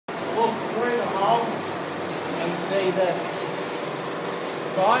the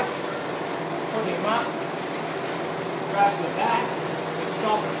spike, put him up, grab the back,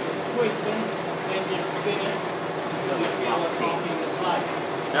 stop it from twisting, then just spin it until you feel it lock into place.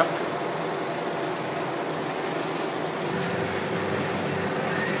 Yep.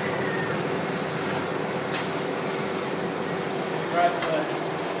 Grab the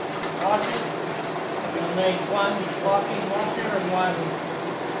washers. You'll need one locking washer and one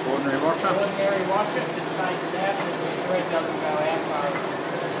Ordinary washer. Ordinary washer. Just space it out so the thread doesn't go out far enough.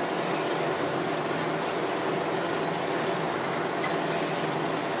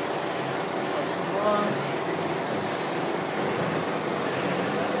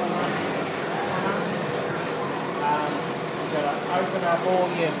 So open up all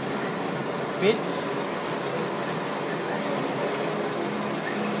your bits.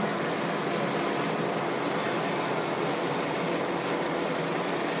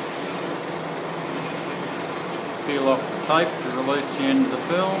 Peel off the tape to release the end of the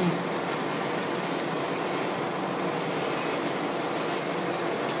film.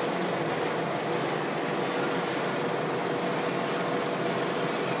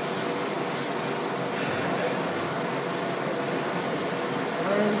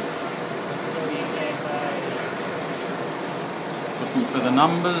 Looking for the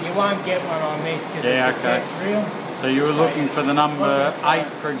numbers. You won't get one on this because it's a text reel. So you were looking for the number 8,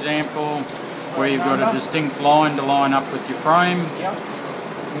 for example, where you've got a distinct line to line up with your frame. Yep.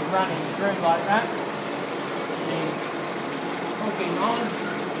 You're running through like that. Then hooking on.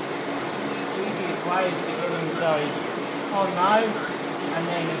 The easiest way is to get him so he's on those and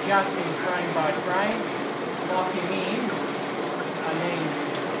then adjust him frame by frame, lock him in, and then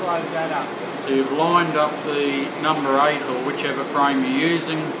close that up. So you've lined up the number 8 or whichever frame you're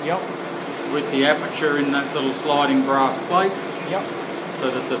using. Yep. With the aperture in that little sliding brass plate. Yep. So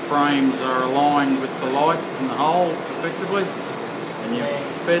that the frames are aligned with the light in the hole effectively. And you've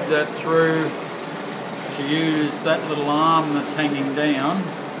fed that through to use that little arm that's hanging down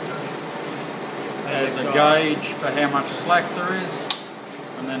as a gauge for how much slack there is,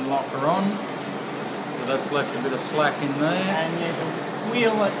 and then lock her on. So that's left a bit of slack in there. And there's a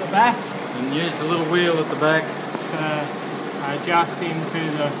wheel at the back. And use the little wheel at the back to adjust him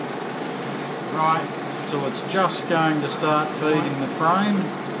to the right. So it's just going to start feeding the frame.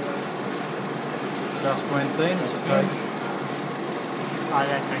 Just went then, so take... Oh,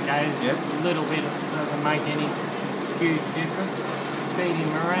 that's okay. It's a little bit, doesn't make any huge difference. Feed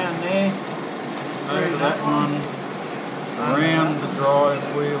him around there. Over that one. Around the drive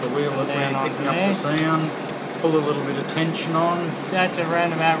wheel, the wheel that we're picking up the sound. Pull a little bit of tension on. That's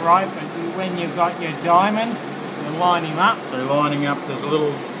around about right, but when you've got your diamond, you line him up. So lining up, there's a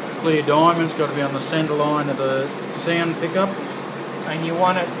little clear diamond's got to be on the centre line of the sound pickup. And you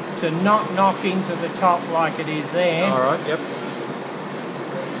want it to not knock into the top like it is there. Alright, yep.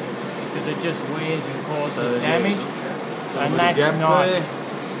 Because it just wears and causes damage. And that's nice.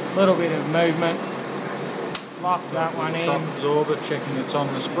 A little bit of movement. Lock that one in. Shock absorber, checking it's on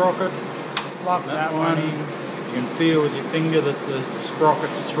the sprocket. Lock that one in. You can feel with your finger that the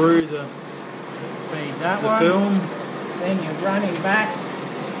sprocket's through the film. Then you're running back.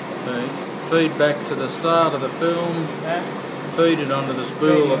 So feed back to the start of the film. Feed it onto the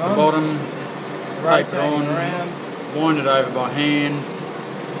spool at the bottom. Tape it on. Wind it over by hand.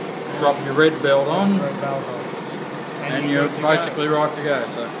 Drop your red belt on. And you're basically right to go.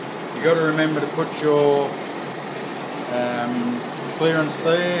 So you've got to remember to put your clearance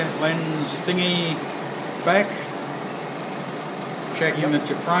there, lens thingy back, checking that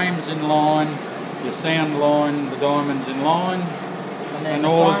your frame's in line, your sound line, the diamond's in line, and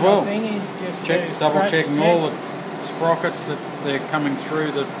all as well. Double checking all the sprockets that they're coming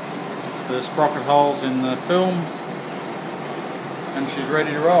through the sprocket holes in the film, and she's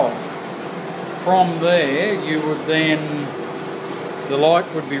ready to roll. From there you would then, the light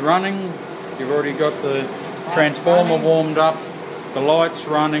would be running, you've already got the transformer warmed up, the light's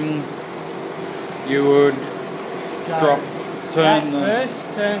running, you would turn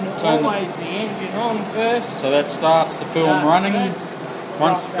always the engine on first. So that starts the film running.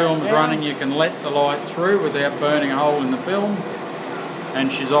 Once the film's running, you can let the light through without burning a hole in the film,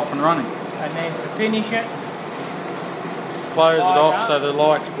 and she's off and running. And then to finish it, close it off so the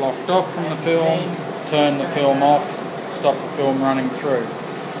light's blocked off from the film, turn the film off, stop the film running through.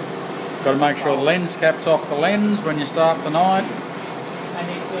 Got to make sure the lens cap's off the lens when you start the night. And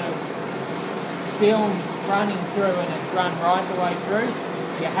if the film's running through and it's run right the way through,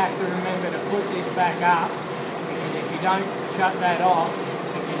 you have to remember to put this back up, because if you don't shut that off,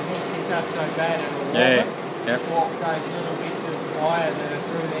 you can mix this up so bad it'll warp those little bits of wire that are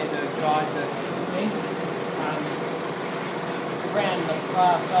through there to guide the thing. around the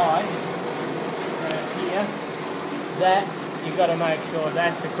far side, around here, that you've got to make sure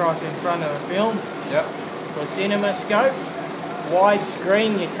that's across in front of the film. Yep. For CinemaScope,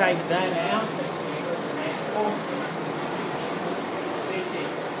 widescreen, you take that out and put this in.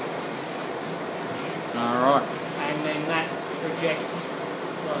 Alright. And then that projects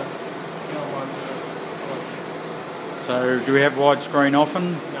the film onto the. So do we have widescreen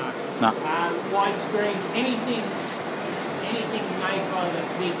often? No. No. Widescreen, anything made by the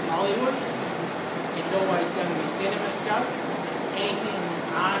big Hollywoods, it's always going to be CinemaScope. Anything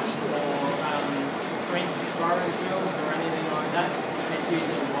arty or French foreign films or anything like that, it's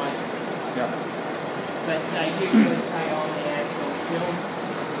usually widescreen. Yep. But they usually say on the actual film,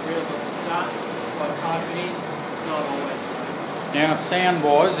 the real little start, what type it is, not always. Now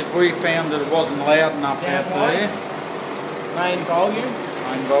sound-wise, if we found that it wasn't loud enough out there, main volume.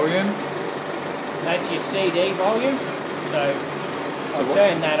 main volume, That's your CD volume. So I'll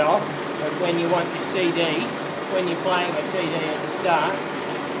turn that off. But when you want your CD, when you're playing a CD at the start,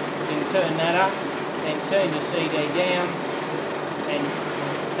 you can turn that up, then turn your CD down and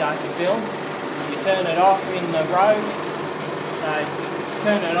start your film. You turn it off in the road.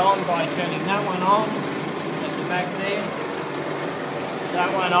 Turn it on by turning that one on at the back there. That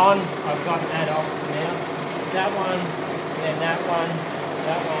one on. I've got that off now. That one, then that one,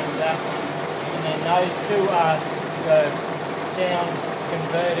 that one, that one. And then those two are the sound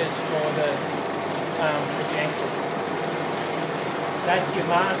converters for the projector. That's your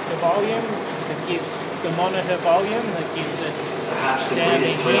master volume that gives the monitor volume that gives us sound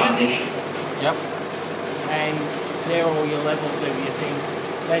in here. Yep. And they're all your levels of your thing.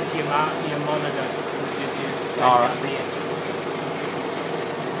 That's your monitor, which is your Alright.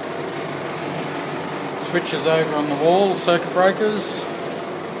 Switches over on the wall, circuit breakers.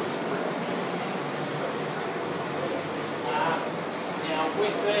 Now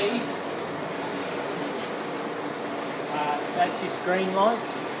with these, that's your screen lights.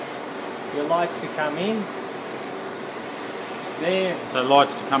 Your lights to come in. There. So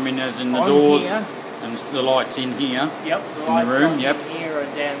lights to come in as in the On doors here. and the lights in here. Yep. The in lights the room. on Yep. in here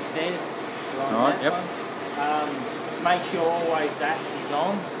and downstairs. Right. Yep. Make sure always that is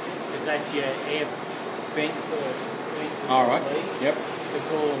on, because that's your air vent for Alright. these Yep. to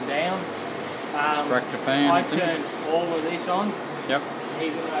cool them down. Extractor fan. I and things. turn all of this on, Yep.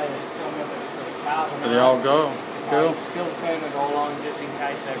 even though some of it's for the carbon. For the old girl. I still turn it all on just in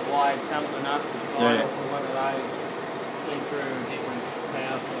case they've wired something up Yeah. for one of those in through a different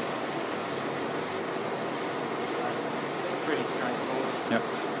power source. So, pretty straightforward. Yep.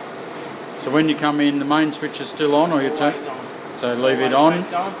 So when you come in, the main switch is still on, or you turn? Always on. So leave it Always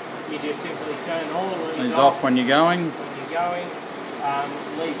on. You just simply turn all of these It's off when you're going. when you're going.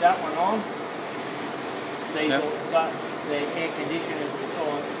 Leave that one on. These Yep. the air conditioners will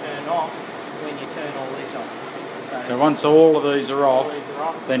turn off when you turn all this on. So once all of these are all off, these are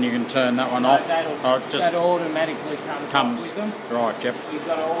off, then you can turn that one off. that automatically comes off with them. Right, yep. You've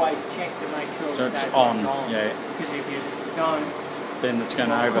got to always check to make sure So that it's one's on, yeah. Because if you don't, Then it's going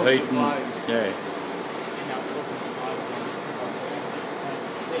to Well, overheat cook the and clothes. yeah. end up cooking the clothes on.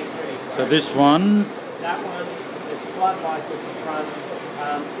 They're pretty So safe. this one, That one, there's floodlights at the front.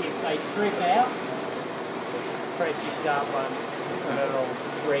 If they trip out, press your start button and it'll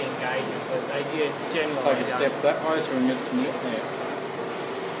re-engage it, but they generally take a don't. step that way so we can get some there.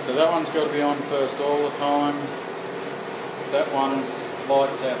 So that one's got to be on first all the time. That one's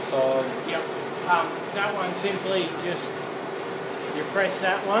lights outside. Yep. That one simply just, you press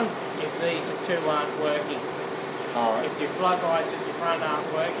that one if these two aren't working. Alright. If your floodlights at the front aren't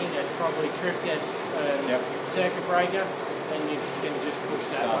working, it's probably tripped as a circuit breaker, then you can just push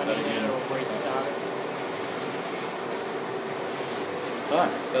that Start one that in again. and it'll restart it. So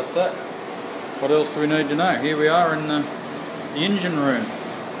that's that. What else do we need to know? Here we are in the engine room.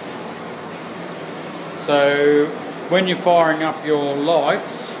 So when you're firing up your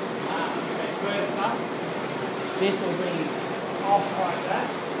lights, First up, this will be off like that.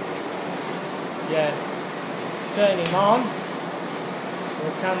 Yeah. Turn him on.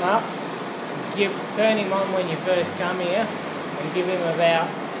 We'll come up. Turn him on when you first come here and give him about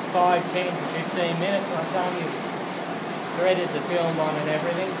 5, 10 to 15 minutes. By the time you've threaded the film on and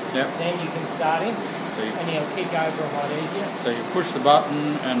everything, then you can start him and he'll kick over a lot easier. So you push the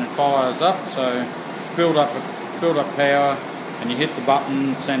button and it fires up, so it's build up power, and you hit the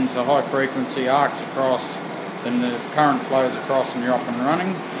button, sends a high frequency, arcs across, then the current flows across and you're up and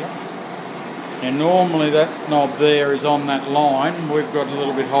running. And normally that knob there is on that line. We've got a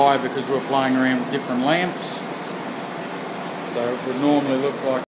little bit higher because we're playing around with different lamps. So it would normally look like